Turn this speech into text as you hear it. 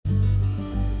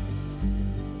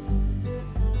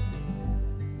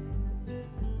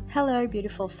Hello,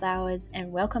 beautiful flowers,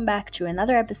 and welcome back to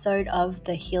another episode of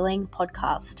the Healing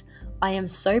Podcast. I am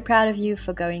so proud of you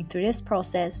for going through this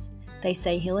process. They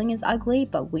say healing is ugly,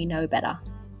 but we know better.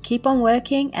 Keep on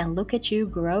working and look at you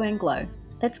grow and glow.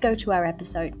 Let's go to our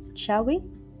episode, shall we?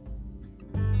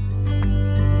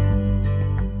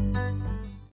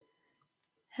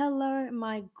 Hello,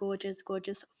 my gorgeous,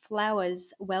 gorgeous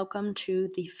flowers. Welcome to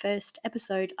the first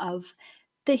episode of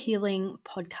the Healing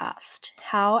Podcast.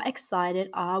 How excited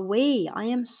are we? I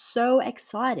am so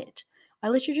excited. I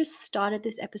literally just started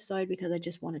this episode because I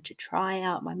just wanted to try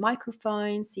out my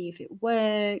microphone, see if it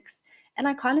works, and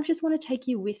I kind of just want to take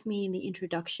you with me in the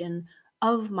introduction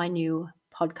of my new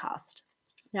podcast.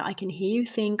 Now, I can hear you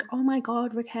think, oh my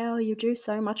God, Raqelle, you do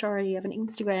so much already. You have an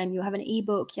Instagram, you have an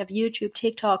ebook, you have YouTube,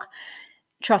 TikTok.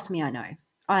 Trust me, I know.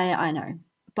 I know.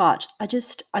 But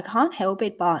I can't help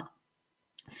it but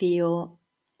feel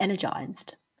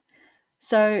energized.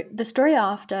 So the story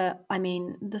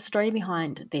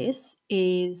behind this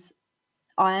is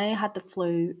I had the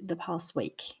flu the past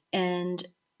week, and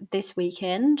this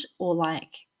weekend, or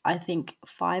I think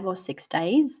 5 or 6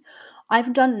 days,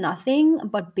 I've done nothing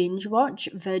but binge watch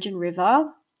Virgin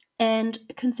River. And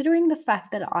considering the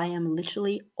fact that I am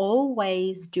literally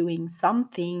always doing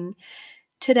something,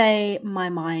 today, my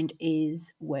mind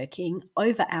is working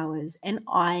over hours and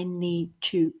I need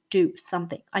to do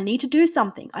something.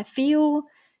 I feel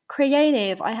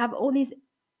creative. I have all these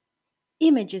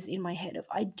images in my head of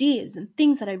ideas and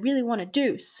things that I really want to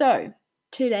do. So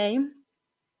today,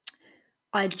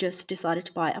 I just decided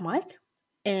to buy a mic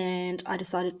and I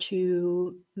decided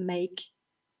to make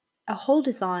a whole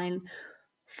design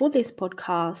for this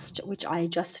podcast, which I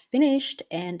just finished,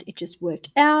 and it just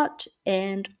worked out.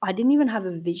 And I didn't even have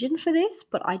a vision for this,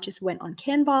 but I just went on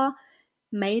Canva,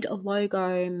 made a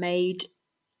logo, made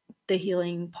the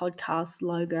Healing Podcast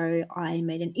logo. I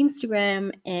made an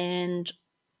Instagram, and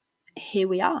here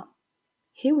we are.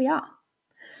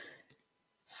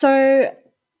 So,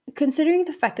 considering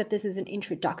the fact that this is an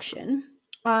introduction,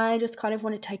 I just kind of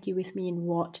want to take you with me in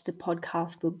what the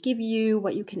podcast will give you,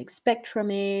 what you can expect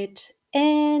from it,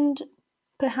 and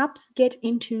perhaps get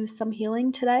into some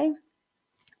healing today.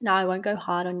 Now, I won't go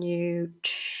hard on you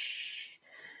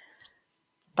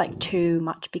too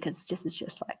much because this is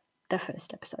just like the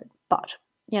first episode. But,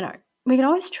 we can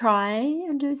always try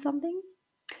and do something.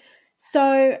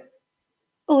 So,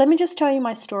 let me just tell you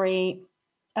my story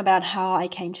about how I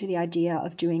came to the idea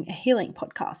of doing a healing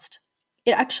podcast.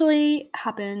 It actually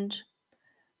happened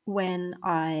when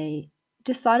I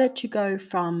decided to go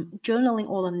from journaling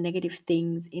all the negative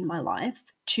things in my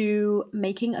life to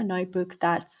making a notebook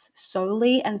that's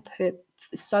solely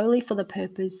for the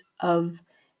purpose of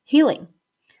healing.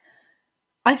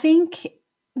 I think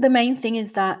the main thing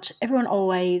is that everyone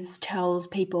always tells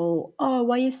people, oh,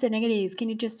 why are you so negative? Can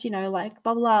you just,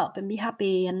 bubble up and be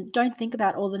happy and don't think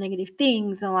about all the negative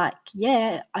things? And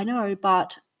yeah, I know,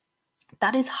 but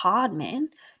that is hard, man.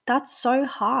 That's so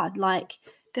hard.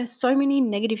 There's so many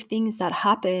negative things that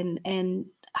happen, and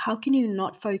how can you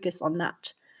not focus on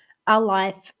that? Our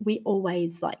life,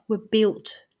 we're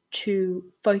built to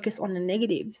focus on the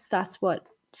negatives. That's what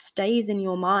stays in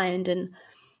your mind, and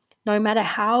no matter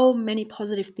how many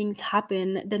positive things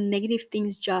happen, the negative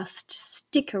things just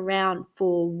stick around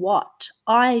for what?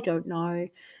 I don't know.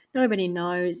 Nobody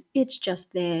knows. It's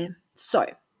just there. So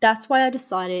that's why I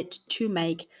decided to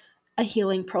make a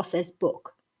healing process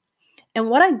book. And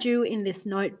what I do in this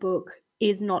notebook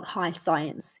is not high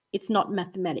science. It's not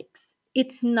mathematics.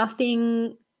 It's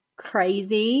nothing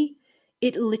crazy.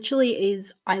 It literally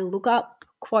is, I look up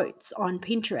quotes on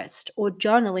Pinterest or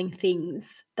journaling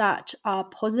things that are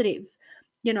positive,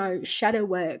 shadow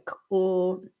work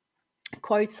or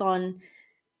quotes on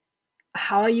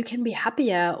how you can be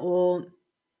happier or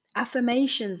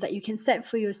affirmations that you can set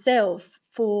for yourself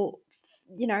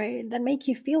that make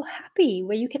you feel happy,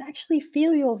 where you can actually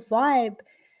feel your vibe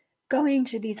going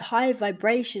to these high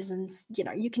vibrations, and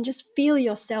you can just feel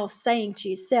yourself saying to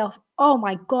yourself, oh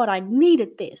my God, I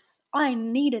needed this. I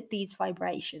needed these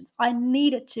vibrations. I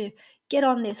needed to get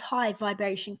on this high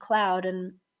vibration cloud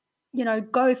and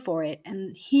go for it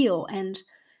and heal. And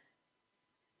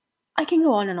I can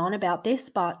go on and on about this,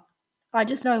 but I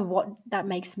just know what that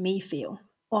makes me feel,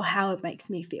 or how it makes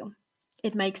me feel.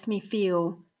 It makes me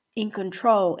feel in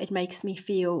control. It makes me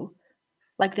feel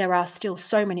like there are still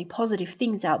so many positive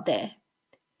things out there.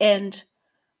 And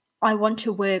I want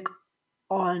to work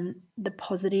on the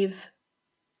positive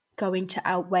going to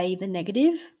outweigh the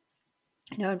negative.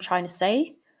 You know what I'm trying to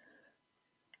say?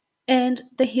 And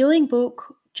the healing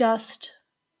book just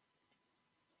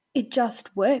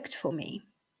worked for me.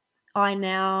 I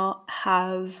now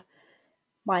have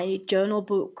my journal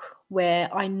book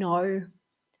where I know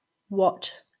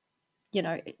what,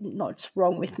 not what's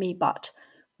wrong with me, but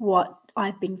what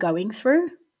I've been going through.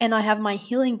 And I have my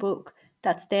healing book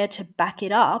that's there to back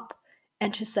it up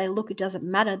and to say, look, it doesn't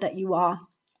matter that you are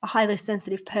a highly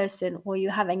sensitive person, or you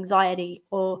have anxiety,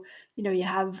 or, you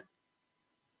have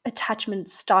attachment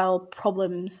style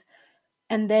problems.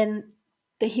 And then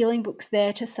the healing book's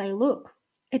there to say, look,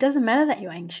 it doesn't matter that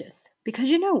you're anxious, because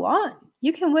you know what?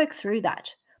 You can work through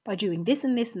that by doing this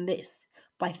and this and this,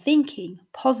 by thinking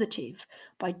positive,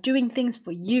 by doing things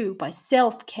for you, by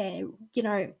self-care.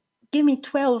 Give me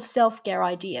 12 self-care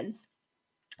ideas.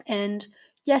 And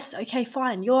yes, okay,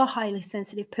 fine, you're a highly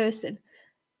sensitive person.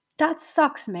 That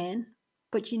sucks, man.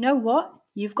 But you know what?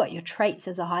 You've got your traits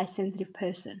as a high sensitive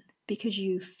person, because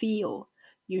you feel,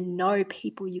 you know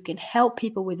people, you can help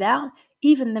people without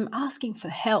even them asking for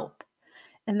help.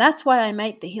 And that's why I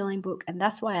made the healing book, and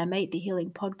that's why I made the healing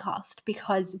podcast,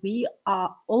 because we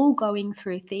are all going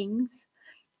through things.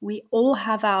 We all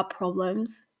have our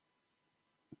problems,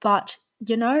 but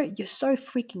you're so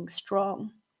freaking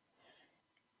strong.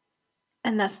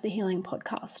 And that's the healing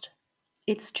podcast.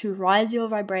 It's to rise your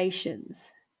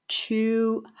vibrations,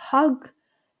 to hug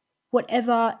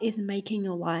whatever is making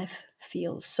your life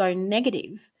feel so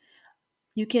negative.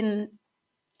 You can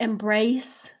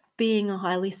embrace being a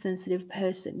highly sensitive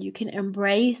person. You can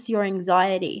embrace your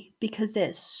anxiety, because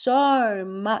there's so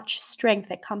much strength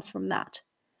that comes from that.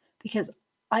 Because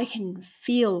I can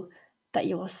feel that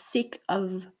you're sick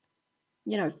of,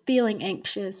 feeling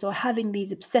anxious or having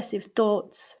these obsessive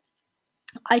thoughts.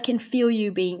 I can feel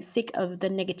you being sick of the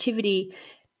negativity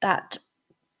that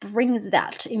brings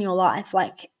that in your life.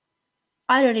 Like,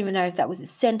 I don't even know if that was a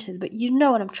sentence, but you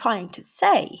know what I'm trying to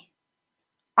say.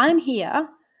 I'm here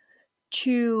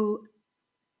to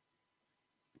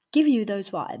give you those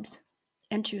vibes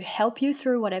and to help you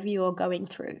through whatever you're going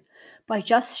through by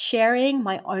just sharing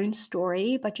my own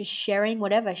story, by just sharing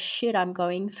whatever shit I'm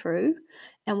going through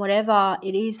and whatever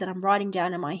it is that I'm writing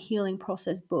down in my healing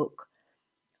process book.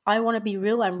 I want to be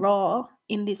real and raw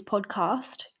in this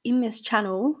podcast, in this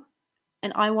channel,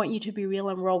 and I want you to be real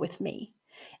and raw with me.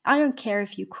 I don't care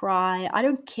if you cry. I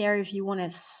don't care if you want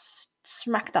to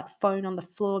smack that phone on the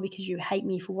floor because you hate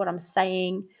me for what I'm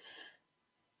saying.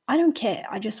 I don't care.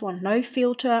 I just want no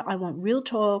filter. I want real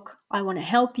talk. I want to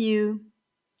help you.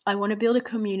 I want to build a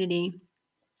community,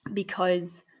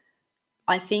 because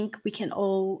I think we can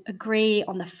all agree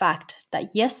on the fact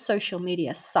that, yes, social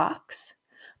media sucks,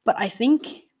 but I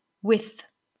think with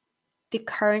the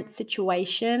current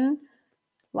situation,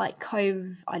 like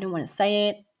COVID, I don't want to say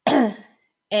it,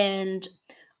 and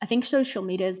I think social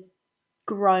media has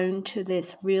grown to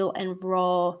this real and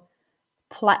raw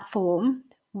platform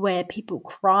where people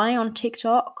cry on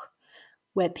TikTok,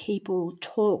 where people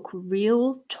talk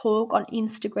real talk on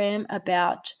Instagram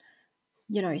about,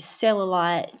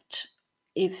 cellulite,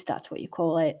 if that's what you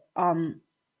call it,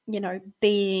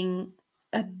 being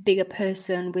a bigger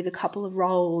person with a couple of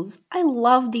rolls. I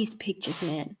love these pictures,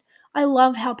 man. I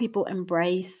love how people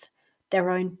embrace their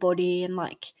own body, and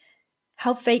like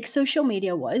how fake social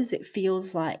media was. It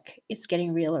feels like it's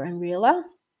getting realer and realer.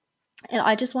 And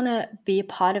I just want to be a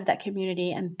part of that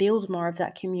community and build more of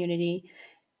that community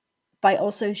by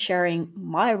also sharing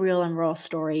my real and raw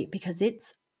story, because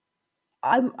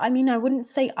I mean, I wouldn't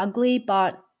say ugly,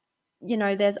 but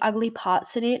there's ugly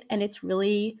parts in it, and it's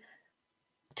really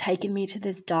taken me to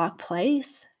this dark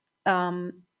place,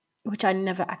 which I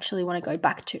never actually want to go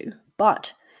back to.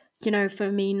 But,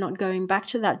 for me not going back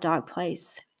to that dark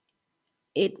place,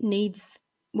 it needs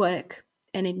work,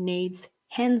 and it needs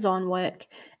hands-on work,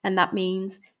 and that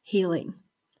means healing.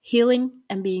 Healing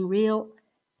and being real,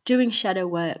 doing shadow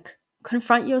work,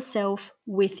 confront yourself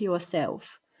with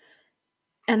yourself.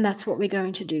 And that's what we're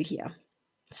going to do here.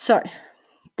 So,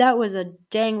 that was a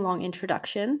dang long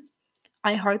introduction.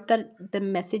 I hope that the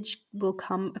message will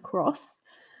come across,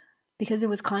 because it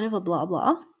was kind of a blah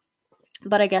blah.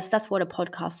 But I guess that's what a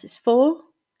podcast is for.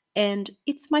 And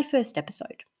it's my first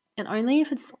episode. And only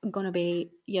if it's going to be,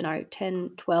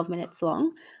 10, 12 minutes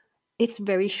long. It's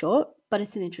very short, but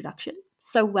it's an introduction.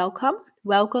 So welcome.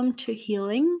 Welcome to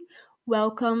healing.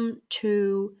 Welcome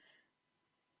to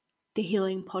the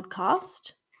healing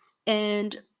podcast.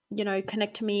 And,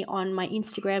 connect to me on my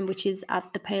Instagram, which is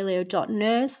at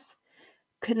thepaleo.nurse.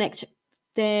 Connect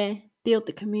there, build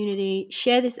the community,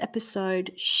 share this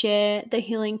episode, share the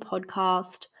healing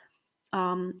podcast.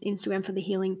 Instagram for the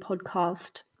healing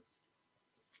podcast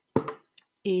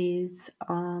is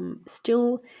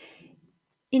still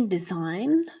in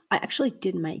design. I actually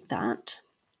did make that.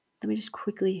 Let me just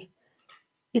quickly,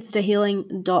 it's the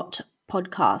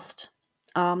healing.podcast.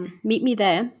 Meet me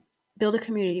there, build a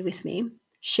community with me,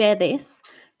 share this,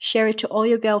 share it to all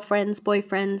your girlfriends,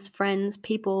 boyfriends, friends,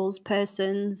 peoples,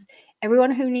 persons, everyone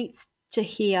who needs to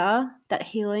hear that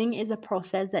healing is a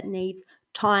process that needs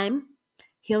time.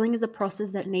 Healing is a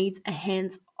process that needs a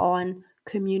hands-on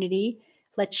community.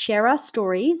 Let's share our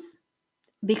stories,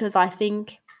 because I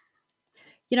think,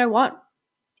 you know what?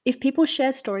 If people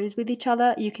share stories with each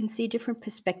other, you can see different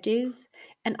perspectives,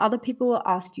 and other people will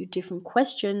ask you different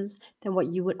questions than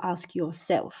what you would ask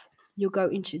yourself. You'll go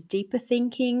into deeper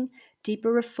thinking,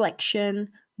 deeper reflection,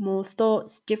 more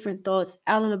thoughts, different thoughts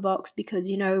out of the box, because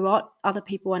you know what? Other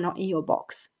people are not in your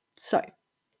box. So,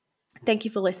 thank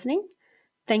you for listening.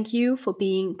 Thank you for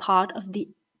being part of the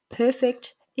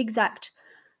perfect, exact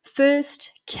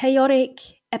first chaotic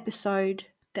episode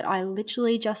that I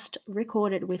literally just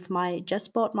recorded with my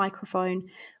just bought microphone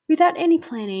without any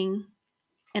planning.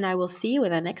 And I will see you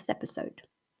in the next episode.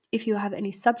 If you have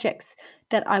any subjects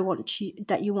that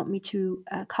you want me to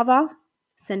cover,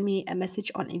 send me a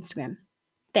message on Instagram.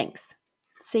 Thanks.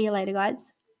 See you later,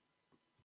 guys.